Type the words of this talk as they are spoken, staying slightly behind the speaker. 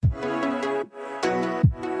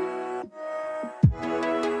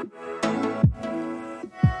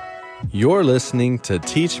You're listening to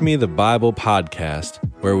Teach Me the Bible podcast,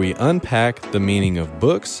 where we unpack the meaning of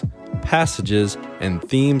books, passages, and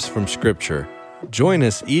themes from Scripture. Join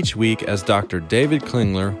us each week as Dr. David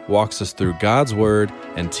Klingler walks us through God's Word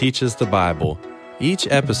and teaches the Bible. Each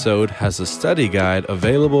episode has a study guide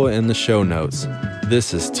available in the show notes.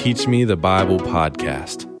 This is Teach Me the Bible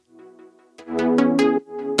podcast.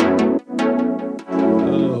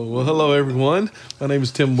 Well, hello, everyone. My name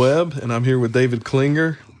is Tim Webb, and I'm here with David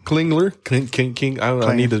Klingler. I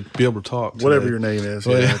need to be able to talk today. Whatever your name is.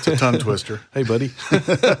 Yeah, it's a tongue twister. Hey, buddy.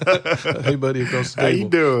 Hey, buddy, across the table. How you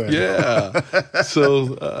doing? Yeah.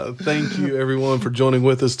 So thank you, everyone, for joining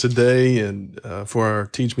with us today and for our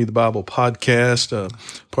Teach Me the Bible podcast.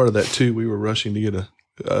 Part of that, too, we were rushing to get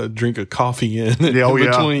a drink of coffee in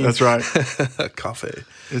between. That's right. Coffee.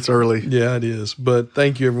 It's early. Yeah, it is. But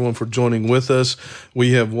thank you, everyone, for joining with us.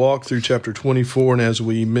 We have walked through chapter 24, and as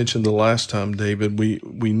we mentioned the last time, David, we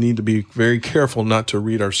need to be very careful not to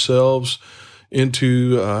read ourselves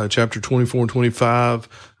into chapter 24 and 25.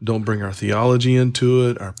 Don't bring our theology into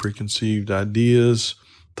it, our preconceived ideas,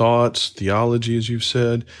 thoughts, theology, as you've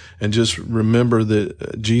said, and just remember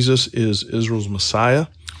that Jesus is Israel's Messiah.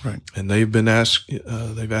 Right. And they've asked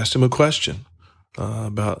him a question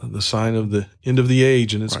about the sign of the end of the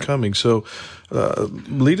age, and it's coming. So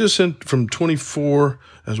lead us in from 24,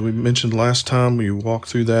 as we mentioned last time. We walked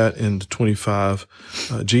through that into 25.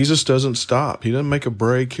 Jesus doesn't stop. He doesn't make a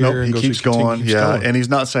break here. Nope, he keeps going. And he's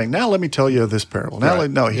not saying, now let me tell you this parable.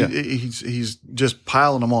 He's just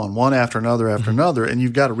piling them on, one after another after another, and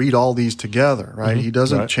you've got to read all these together, right? He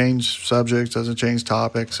doesn't change subjects, doesn't change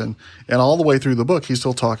topics, and all the way through the book, he's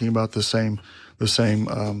still talking about the same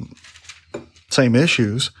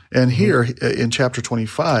issues. And here in chapter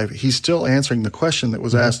 25, he's still answering the question that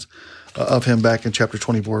was asked of him back in chapter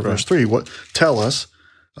 24, verse 3. Tell us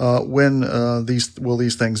when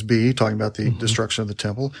these things be, talking about the destruction of the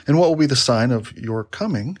temple, and what will be the sign of your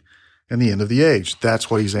coming and the end of the age? That's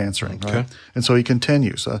what he's answering, right? And so he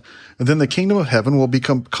continues. And then the kingdom of heaven will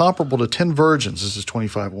become comparable to 10 virgins, this is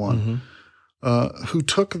 25:1, who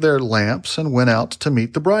took their lamps and went out to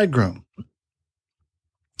meet the bridegroom.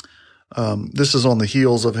 This is on the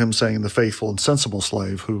heels of him saying the faithful and sensible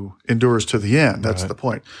slave who endures to the end. That's the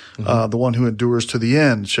point. The one who endures to the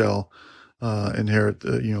end shall inherit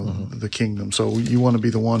the kingdom. So you want to be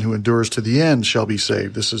the one who endures to the end shall be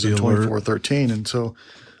saved. This is in 24:13. And so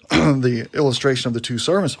the illustration of the two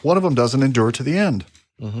servants, one of them doesn't endure to the end.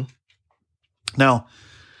 Now,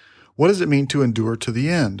 what does it mean to endure to the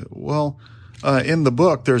end? Well, in the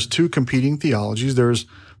book, there's two competing theologies. There's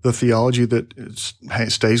the theology that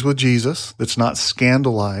stays with Jesus, that's not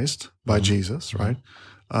scandalized by Jesus, right?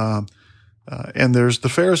 And there's the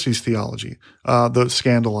Pharisees' theology, the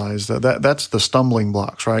scandalized. That's the stumbling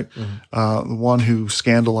blocks, right? The one who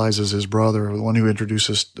scandalizes his brother, or the one who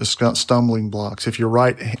introduces stumbling blocks. If your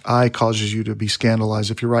right eye causes you to be scandalized,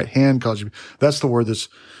 if your right hand causes you, that's the word that's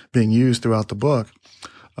being used throughout the book.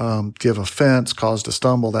 Give offense, cause to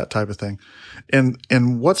stumble, that type of thing.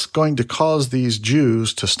 And what's going to cause these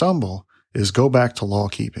Jews to stumble is go back to law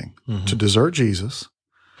keeping, to desert Jesus,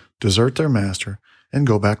 desert their master, and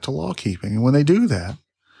go back to law keeping. And when they do that,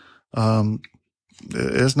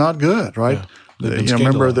 it's not good, right?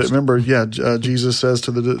 Jesus says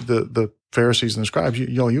to the Pharisees and the scribes,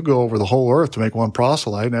 you go over the whole earth to make one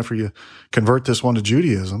proselyte, and after you convert this one to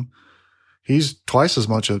Judaism, he's twice as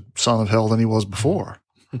much a son of hell than he was before.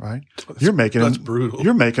 Right, that's brutal.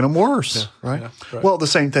 You're making them worse, right? Yeah, right? Well, the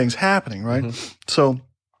same thing's happening, right? So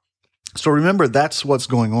remember that's what's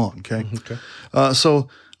going on. Okay. So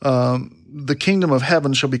the kingdom of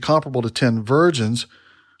heaven shall be comparable to 10 virgins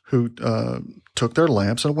who took their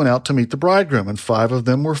lamps and went out to meet the bridegroom, and 5 of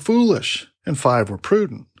them were foolish, and 5 were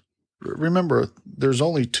prudent. Remember, there's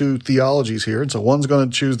only 2 theologies here, and so one's going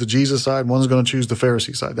to choose the Jesus side, one's going to choose the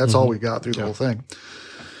Pharisee side. That's all we got through the whole thing.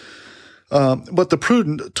 But the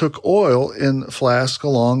prudent took oil in flask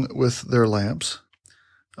along with their lamps.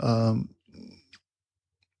 For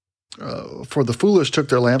the foolish took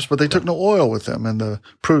their lamps, but they took no oil with them. And the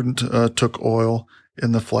prudent took oil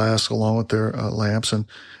in the flask along with their lamps. And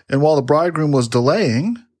while the bridegroom was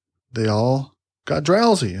delaying, they all got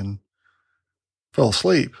drowsy and fell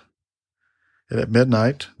asleep. And at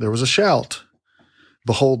midnight there was a shout,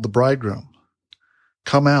 "Behold the bridegroom,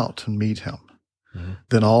 come out and meet him."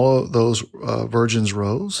 Then all of those virgins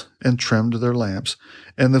rose and trimmed their lamps.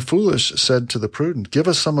 And the foolish said to the prudent, "Give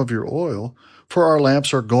us some of your oil, for our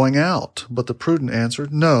lamps are going out." But the prudent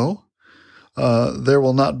answered, "No, there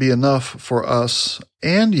will not be enough for us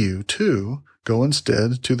and you too. Go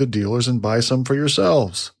instead to the dealers and buy some for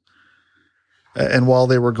yourselves." And while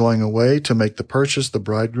they were going away to make the purchase, the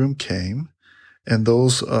bridegroom came, and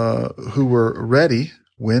those who were ready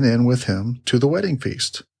went in with him to the wedding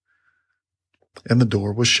feast. And the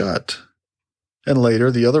door was shut. And later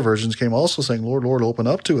the other virgins came also, saying, Lord, Lord, open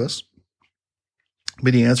up to us.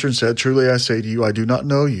 But he answered and said, Truly I say to you, I do not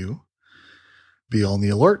know you. Be on the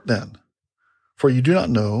alert then, for you do not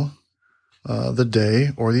know the day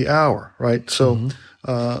or the hour, right? So,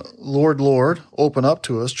 Lord, Lord, open up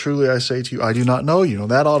to us. Truly I say to you, I do not know you.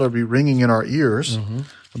 That ought to be ringing in our ears.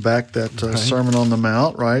 Back that Sermon on the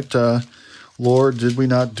Mount, right? Lord, did we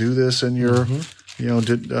not do this in your,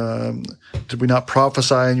 did we not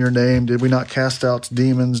prophesy in your name? Did we not cast out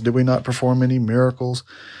demons? Did we not perform any miracles?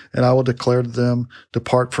 And I will declare to them,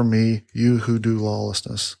 depart from me, you who do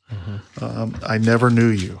lawlessness. I never knew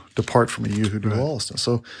you. Depart from me, you who do lawlessness.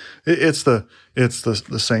 So it's the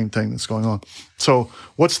same thing that's going on. So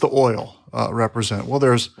what's the oil represent? Well,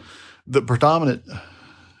 there's the predominant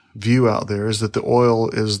view out there is that the oil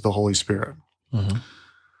is the Holy Spirit.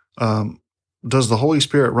 Does the Holy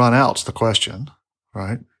Spirit run out? Is the question,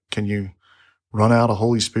 right? Can you run out of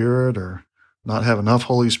Holy Spirit or not have enough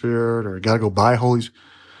Holy Spirit or got to go buy Holy Spirit?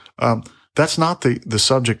 That's not the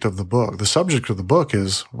subject of the book. The subject of the book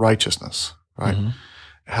is righteousness, right?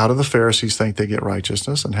 How do the Pharisees think they get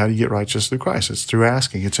righteousness, and how do you get righteousness through Christ? It's through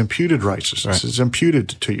asking. It's imputed righteousness. Right. It's imputed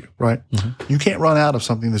to you, right? You can't run out of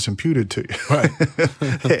something that's imputed to you.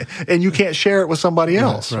 Right. And you can't share it with somebody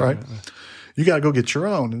else, right? You got to go get your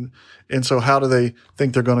own. And so how do they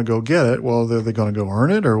think they're going to go get it? Well, are they going to go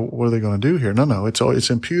earn it, or what are they going to do here? No, it's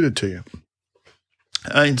imputed to you.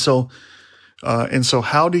 And so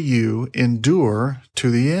how do you endure to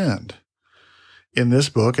the end? In this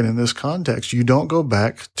book and in this context, you don't go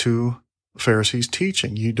back to Pharisees'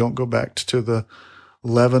 teaching. You don't go back to the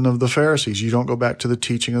leaven of the Pharisees. You don't go back to the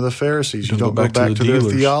teaching of the Pharisees. You don't go back to their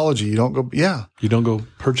theology. You don't go, You don't go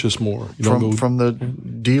purchase more. From the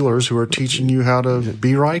dealers who are teaching you how to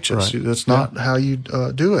be righteous. Right. That's not how you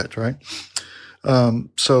do it, right?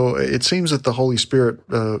 So it seems that the Holy Spirit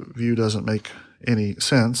view doesn't make any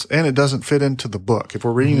sense, and it doesn't fit into the book. If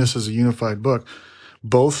we're reading this as a unified book,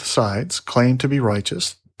 both sides claim to be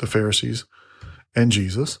righteous, the Pharisees and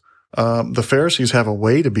Jesus. The Pharisees have a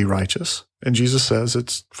way to be righteous, and Jesus says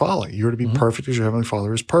it's folly. You're to be perfect as your heavenly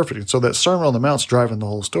Father is perfect. And so that Sermon on the Mount's driving the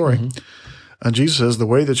whole story. And Jesus says the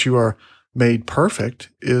way that you are made perfect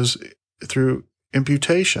is through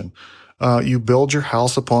imputation. You build your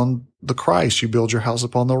house upon the Christ. You build your house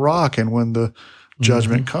upon the rock. And when the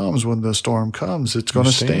judgment comes, when the storm comes, it's going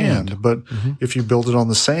to stand. But if you build it on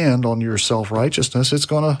the sand, on your self-righteousness, it's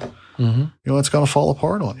going to, it's going to fall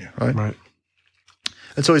apart on you, right? Right.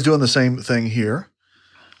 And so he's doing the same thing here.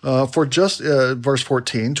 For just verse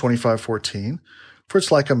 14, 25:14, for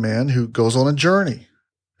it's like a man who goes on a journey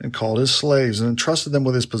and called his slaves and entrusted them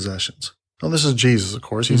with his possessions. Now, this is Jesus, of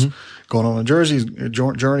course. He's going on a journey.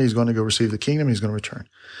 He's going to go receive the kingdom. He's going to return.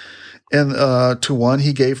 And to one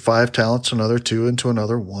he gave 5 talents, to another 2, and to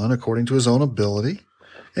another 1, according to his own ability.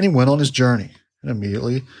 And he went on his journey. And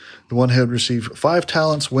immediately the one who had received 5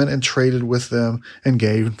 talents went and traded with them and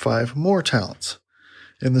gave 5 more talents.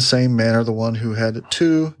 In the same manner, the one who had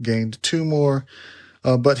 2 gained 2 more.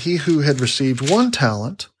 But he who had received 1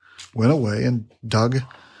 talent went away and dug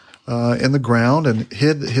in the ground and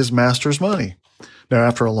hid his master's money. Now,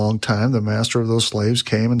 after a long time, the master of those slaves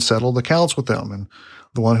came and settled accounts with them. And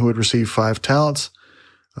the one who had received 5 talents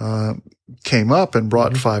came up and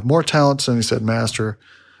brought 5 more talents. And he said, Master,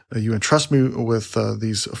 you entrust me with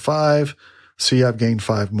these 5. See, I've gained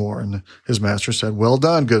 5 more. And his master said, Well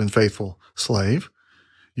done, good and faithful slave.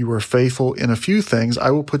 You were faithful in a few things.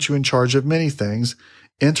 I will put you in charge of many things.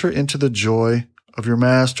 Enter into the joy of your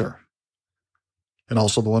master. And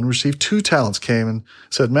also the one who received 2 talents came and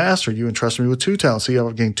said, Master, you entrusted me with 2 talents. See,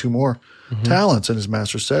 I've gained 2 more talents. And his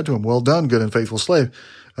master said to him, Well done, good and faithful slave.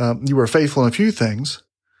 You were faithful in a few things.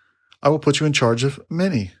 I will put you in charge of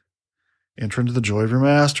many. Enter into the joy of your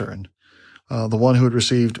master. And the one who had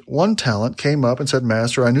received 1 talent came up and said,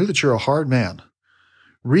 Master, I knew that you're a hard man,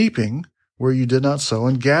 reaping where you did not sow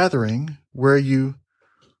and gathering where you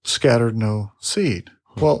scattered no seed.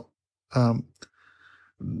 Well,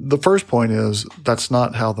 the first point is that's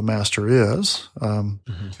not how the master is.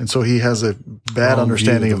 And so he has a bad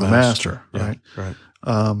understanding of the master, right? Yeah,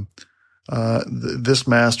 right. This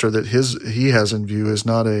master that he has in view is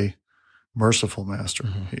not a merciful master.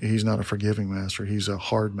 He's not a forgiving master. He's a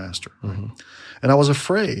hard master. Right? And I was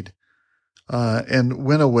afraid and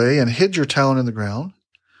went away and hid your talent in the ground.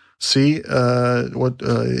 See,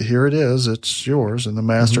 here it is. It's yours. And the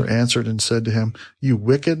master answered and said to him, You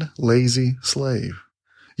wicked, lazy slave.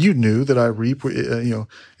 You knew that I reap,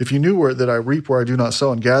 if you knew that I reap where I do not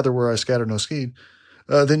sow and gather where I scatter no seed,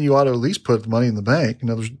 then you ought to at least put money in the bank. In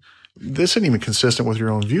other words, this isn't even consistent with your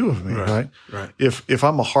own view of me, right? Right. If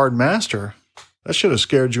I'm a hard master, that should have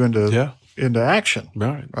scared you into action,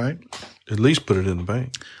 right? At least put it in the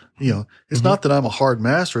bank. It's not that I'm a hard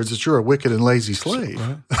master; it's that you're a wicked and lazy slave.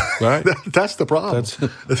 Right. That's the problem.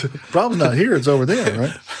 The problem's not here; it's over there,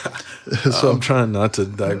 right? So I'm trying not to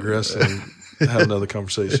digress and have another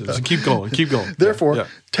conversation. So keep going. Therefore,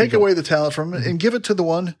 take away the talent from him and give it to the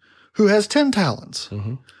one who has 10 talents.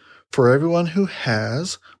 Mm-hmm. For everyone who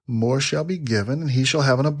has, more shall be given, and he shall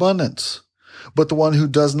have an abundance. But the one who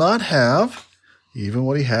does not have, even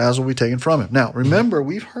what he has will be taken from him. Now, remember,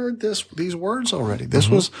 we've heard these words already. This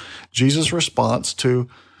was Jesus' response to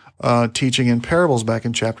teaching in parables back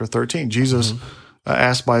in chapter 13. Jesus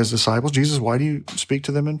asked by his disciples, Jesus, why do you speak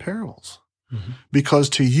to them in parables? Mm-hmm. Because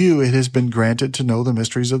to you it has been granted to know the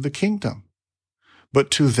mysteries of the kingdom,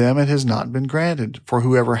 but to them it has not been granted. For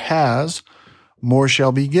whoever has, more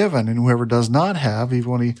shall be given, and whoever does not have,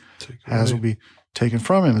 even what he has will be taken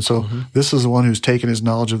from him. And so this is the one who's taken his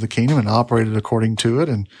knowledge of the kingdom and operated according to it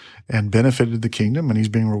and benefited the kingdom, and he's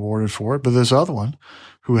being rewarded for it. But this other one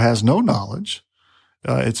who has no knowledge,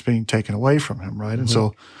 it's being taken away from him, right? And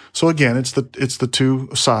so again, it's the two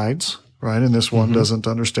sides, right? And this one doesn't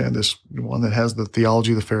understand, this one that has the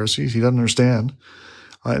theology of the Pharisees. He doesn't understand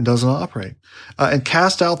and doesn't operate. And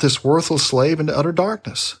cast out this worthless slave into utter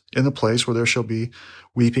darkness, in the place where there shall be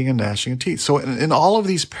weeping and gnashing of teeth. So in all of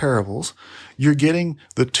these parables, you're getting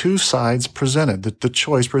the two sides presented, the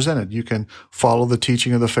choice presented. You can follow the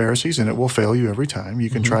teaching of the Pharisees, and it will fail you every time.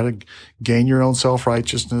 You can try to gain your own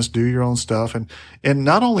self-righteousness, do your own stuff, and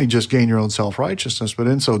not only just gain your own self-righteousness, but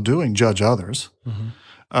in so doing, judge others,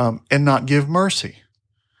 and not give mercy.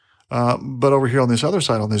 But over here on this other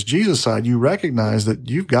side, on this Jesus side, you recognize that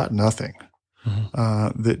you've got nothing.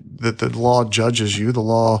 That the law judges you, the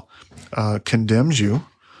law condemns you,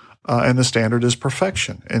 and the standard is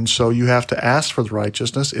perfection. And so you have to ask for the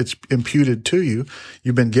righteousness. It's imputed to you.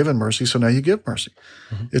 You've been given mercy, so now you give mercy.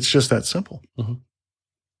 It's just that simple.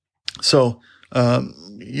 So,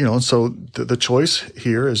 so the choice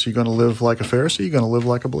here is, you're going to live like a Pharisee, you're going to live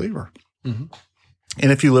like a believer. And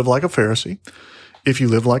if you live like a Pharisee, if you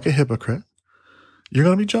live like a hypocrite, you're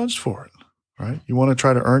going to be judged for it, right? You want to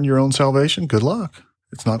try to earn your own salvation? Good luck.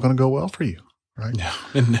 It's not going to go well for you, right? Yeah,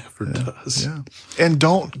 it never does. Yeah. And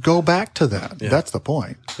don't go back to that. Yeah. That's the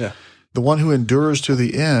point. Yeah. The one who endures to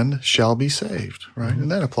the end shall be saved, right?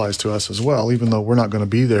 And that applies to us as well, even though we're not going to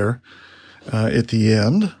be there at the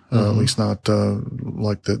end, at least not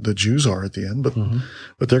like the Jews are at the end,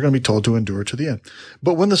 but they're going to be told to endure to the end.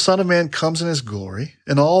 But when the Son of Man comes in his glory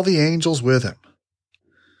and all the angels with him,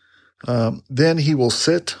 then he will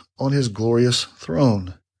sit on his glorious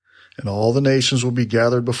throne, and all the nations will be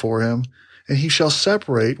gathered before him, and he shall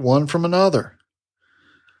separate one from another.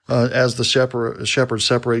 As the shepherd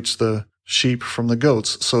separates the sheep from the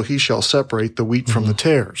goats, so he shall separate the wheat from the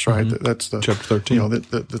tares, right? That's the chapter 13.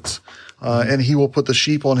 And he will put the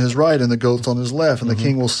sheep on his right and the goats on his left. And the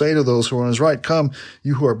king will say to those who are on his right, come,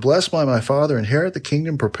 you who are blessed by my Father, inherit the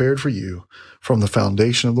kingdom prepared for you from the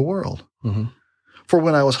foundation of the world. For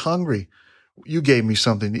when I was hungry, you gave me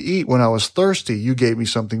something to eat. When I was thirsty, you gave me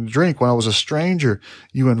something to drink. When I was a stranger,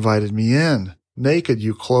 you invited me in. Naked,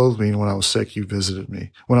 you clothed me. And when I was sick, you visited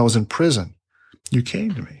me. When I was in prison, you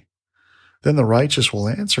came to me. Then the righteous will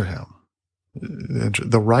answer him.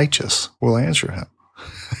 The righteous will answer him.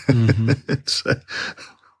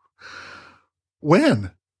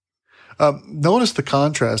 When? Notice the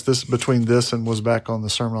contrast between this and was back on the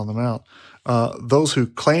Sermon on the Mount. Those who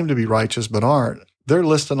claim to be righteous but aren't, they're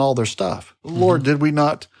listing all their stuff. Lord, did we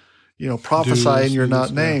not, prophesy in your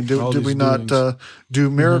name? Did we not do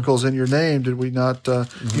miracles in your name? Did we not,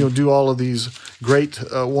 do all of these great,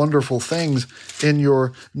 wonderful things in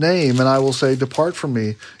your name? And I will say, depart from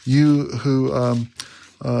me, you who,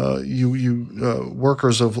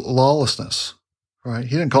 workers of lawlessness. Right?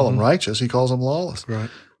 He didn't call them righteous; he calls them lawless.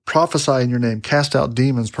 Right. Prophesy in your name, cast out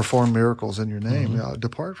demons, perform miracles in your name.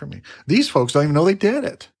 Depart from me. These folks don't even know they did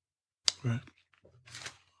it. Right.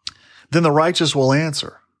 Then the righteous will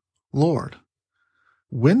answer, Lord,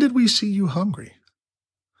 when did we see you hungry?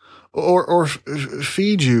 Or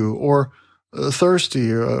feed you, or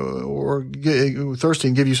thirsty, or thirsty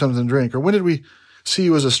and give you something to drink? Or when did we see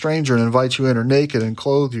you as a stranger and invite you in, or naked and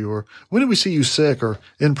clothe you? Or when did we see you sick or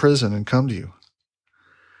in prison and come to you?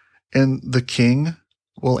 And the king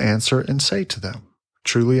will answer and say to them,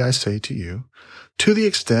 truly I say to you, to the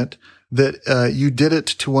extent that you did it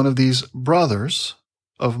to one of these brothers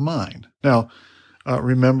of mine. Now,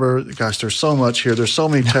 remember, gosh, there's so much here. There's so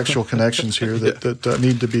many textual connections here that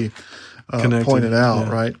need to be pointed out,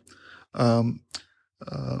 right?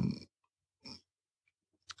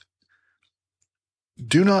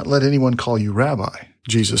 Do not let anyone call you rabbi,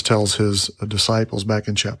 Jesus tells his disciples back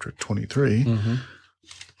in chapter 23. Mm-hmm.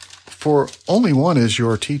 For only one is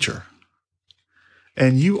your teacher,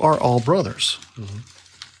 and you are all brothers,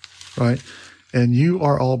 right? And you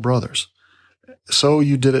are all brothers. So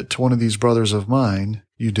you did it to one of these brothers of mine,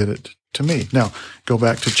 you did it to me. Now, go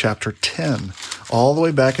back to chapter 10. All the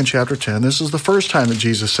way back in chapter 10, this is the first time that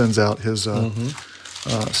Jesus sends out his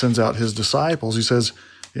disciples. He says,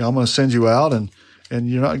 I'm going to send you out, and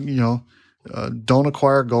you're not, don't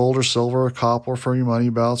acquire gold or silver or copper for your money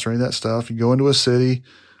belts or any of that stuff. You go into a city,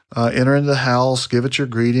 enter into the house, give it your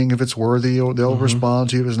greeting. If it's worthy, they'll respond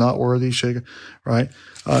to you. If it's not worthy, shake it, right?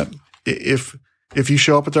 If you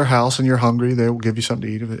show up at their house and you're hungry, they will give you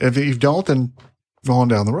something to eat. If you don't, then go on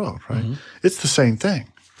down the road, right? Mm-hmm. It's the same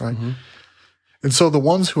thing, right? Mm-hmm. And so the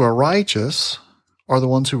ones who are righteous are the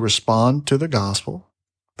ones who respond to the gospel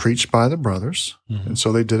preached by the brothers. Mm-hmm. And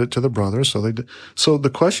so they did it to the brothers. So the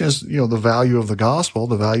question is, the value of the gospel,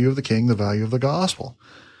 the value of the king, the value of the gospel.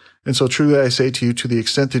 And so truly I say to you, to the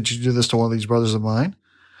extent that you do this to one of these brothers of mine,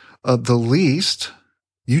 the least,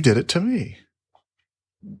 you did it to me.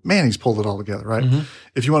 Man, he's pulled it all together, right? Mm-hmm.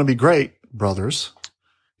 If you want to be great, brothers,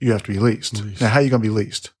 you have to be least. Now, how are you going to be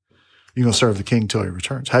least? You're going to serve the king till he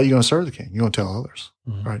returns. How are you going to serve the king? You're going to tell others,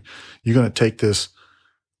 right? You're going to take this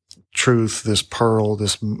truth, this pearl,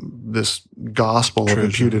 this gospel treasure of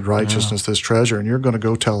imputed righteousness, this treasure, and you're going to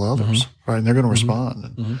go tell others, right? And they're going to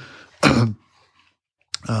respond.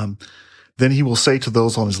 Then he will say to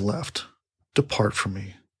those on his left, depart from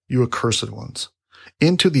me, you accursed ones,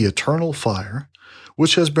 into the eternal fire,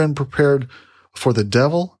 which has been prepared for the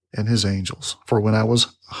devil and his angels. For when I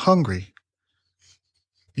was hungry,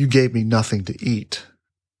 you gave me nothing to eat.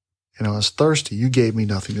 And I was thirsty, you gave me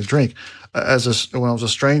nothing to drink. When I was a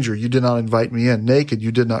stranger, you did not invite me in. Naked,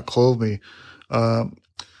 you did not clothe me.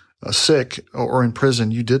 Sick or in prison,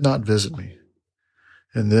 you did not visit me.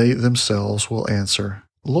 And they themselves will answer,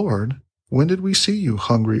 Lord, when did we see you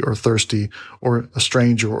hungry or thirsty or a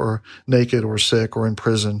stranger or naked or sick or in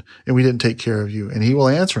prison, and we didn't take care of you? And he will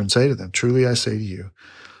answer and say to them, truly I say to you,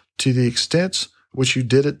 to the extent which you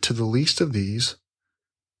did it to the least of these,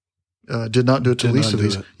 did not do it to the least of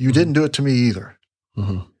these, you didn't do it to me either.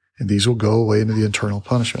 Mm-hmm. And these will go away into the eternal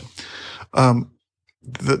punishment.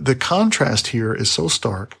 The contrast here is so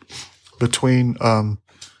stark between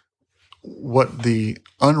what the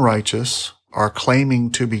unrighteous are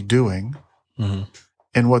claiming to be doing,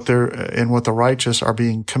 and what the righteous are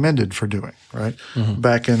being commended for doing. Right,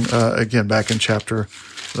 back in chapter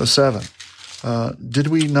 7, did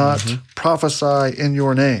we not prophesy in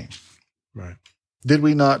your name? Right. Did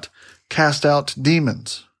we not cast out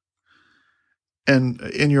demons? And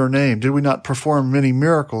in your name, did we not perform many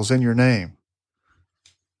miracles in your name?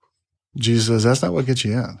 Jesus says that's not what gets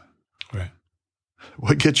you in. Right.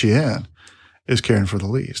 What gets you in is caring for the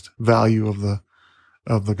least, value of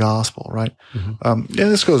the gospel, right? And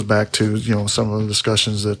this goes back to some of the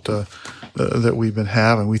discussions that we've been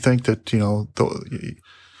having. We think that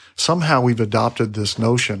somehow we've adopted this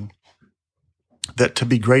notion that to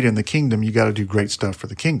be great in the kingdom, you got to do great stuff for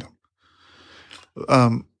the kingdom.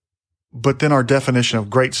 But then our definition of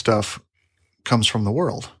great stuff comes from the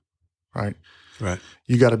world, right? Right.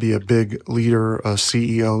 You got to be a big leader, a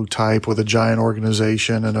CEO type with a giant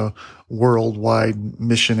organization and a worldwide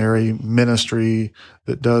missionary ministry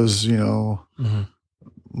that does,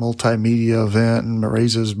 multimedia event and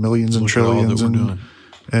raises millions and trillions and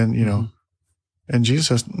Jesus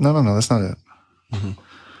says, no, that's not it.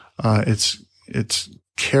 It's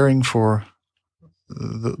caring for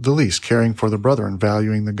the least, caring for the brother and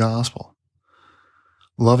valuing the gospel,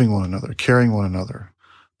 loving one another, caring one another,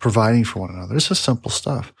 providing for one another. This is simple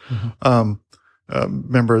stuff.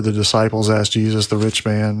 Remember the disciples asked Jesus, the rich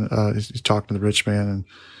man, he's talking to the rich man, and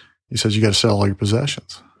he says, you got to sell all your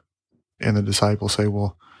possessions. And the disciples say,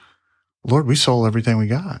 well, Lord, we sold everything we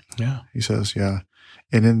got. Yeah. He says, yeah.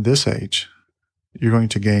 And in this age, you're going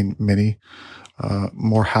to gain many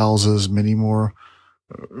more houses, many more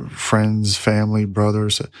friends, family,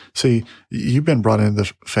 brothers. See, you've been brought into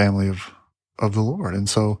the family of the Lord. And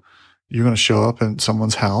so you're going to show up in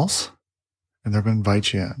someone's house and they're going to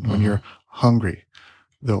invite you in. When you're hungry,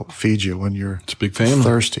 they'll feed you. When you're it's a big family.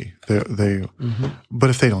 Thirsty, they but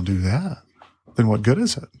if they don't do that, then what good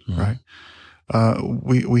is it, right?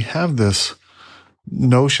 We have this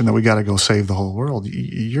notion that we got to go save the whole world.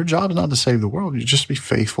 Your job is not to save the world. You just be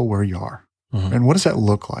faithful where you are. And what does that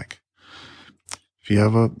look like? If you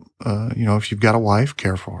have if you've got a wife,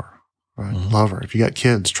 care for her, right? Mm-hmm. Love her. If you got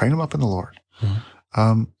kids, train them up in the Lord.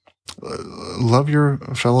 Mm-hmm. Love your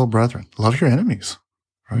fellow brethren. Love your enemies,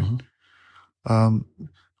 right?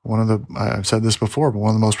 Mm-hmm. I've said this before, but one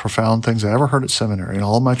of the most profound things I ever heard at seminary in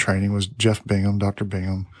all of my training was Jeff Bingham, Dr.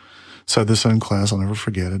 Bingham, said this in class. I'll never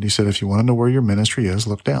forget it. He said, if you want to know where your ministry is,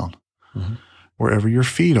 look down. Mm-hmm. Wherever your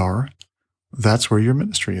feet are, that's where your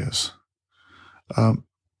ministry is.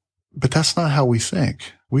 But that's not how we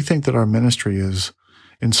think. We think that our ministry is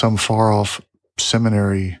in some far-off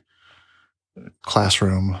seminary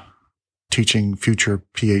classroom teaching future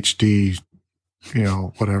PhD,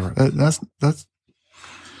 whatever. That's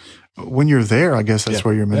when you're there, I guess that's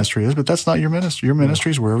where your ministry is, but that's not your ministry. Your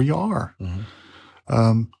ministry is wherever you are.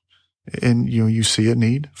 Mm-hmm. And you see a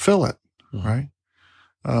need, fill it, right?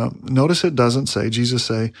 Notice it doesn't say, Jesus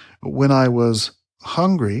say, when I was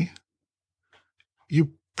hungry,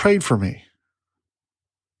 you prayed for me.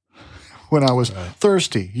 When I was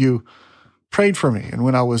thirsty, you prayed for me. And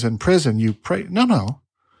when I was in prison, you prayed. No.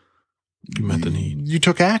 You met the need. You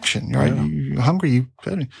took action, right? Yeah. You're hungry, you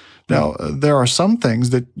fed me. Now, there are some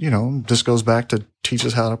things that, this goes back to teach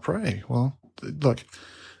us how to pray. Well, look,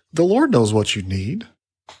 the Lord knows what you need,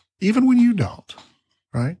 even when you don't,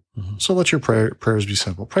 right? Mm-hmm. So let your prayers be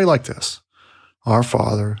simple. Pray like this. Our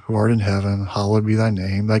Father, who art in heaven, hallowed be thy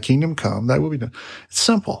name. Thy kingdom come, thy will be done. It's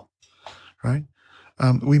simple, right?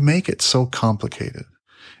 We make it so complicated.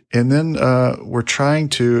 And then we're trying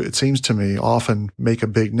to, it seems to me, often make a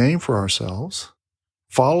big name for ourselves,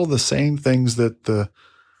 follow the same things that the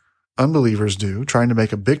unbelievers do, trying to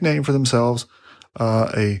make a big name for themselves,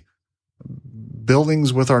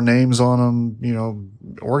 buildings with our names on them,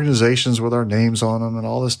 organizations with our names on them and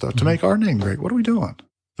all this stuff to make our name great. What are we doing?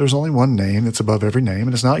 There's only one name that's above every name,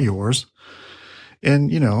 and it's not yours.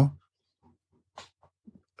 And,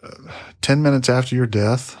 10 minutes after your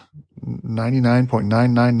death,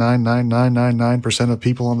 99.9999999% of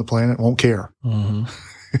people on the planet won't care. Mm-hmm.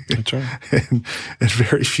 That's right. and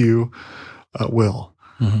very few will.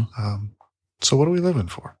 Mm-hmm. So what are we living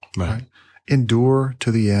for? Right. Endure to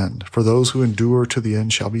the end. For those who endure to the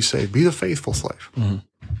end shall be saved. Be the faithful slave. Mm-hmm.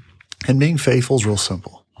 And being faithful is real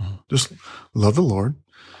simple. Mm-hmm. Just love the Lord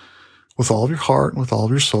with all of your heart and with all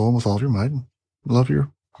of your soul and with all of your might. Love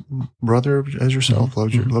your brother as yourself.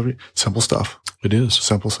 Mm-hmm. Love your simple stuff. It is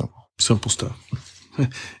simple stuff.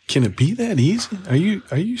 Can it be that easy? Are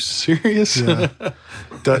you serious? Yeah.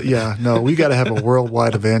 No, we got to have a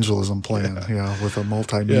worldwide evangelism plan. With a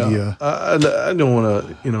multimedia. Yeah. I don't want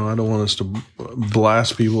to. I don't want us to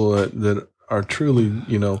blast people that are truly.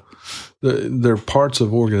 They're parts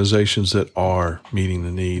of organizations that are meeting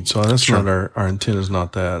the need. So that's not our intent. Is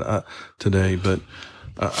not that today, but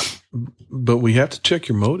we have to check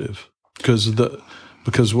your motive because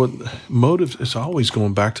what motive is always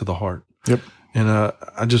going back to the heart. Yep. And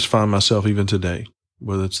I just find myself even today,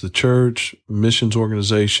 whether it's the church, missions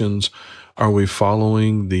organizations, are we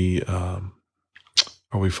following the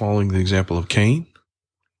example of Cain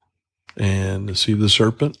and the seed of the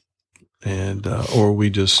serpent, and or are we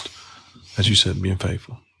just, as you said, being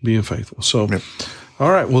faithful? So, yep.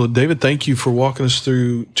 All right. Well, David, thank you for walking us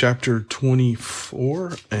through chapter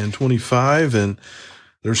 24 and 25, and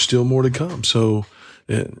there's still more to come. So,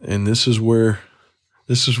 and this is what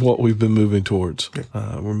we've been moving towards.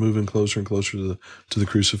 We're moving closer and closer to the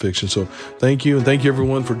crucifixion. So thank you. And thank you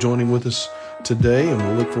everyone for joining with us today. And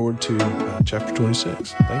we'll look forward to chapter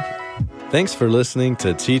 26. Thank you. Thanks for listening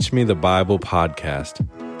to Teach Me the Bible podcast.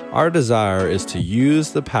 Our desire is to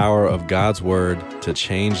use the power of God's Word to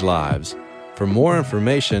change lives. For more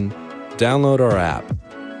information, download our app.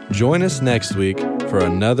 Join us next week for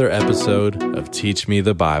another episode of Teach Me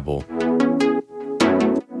the Bible.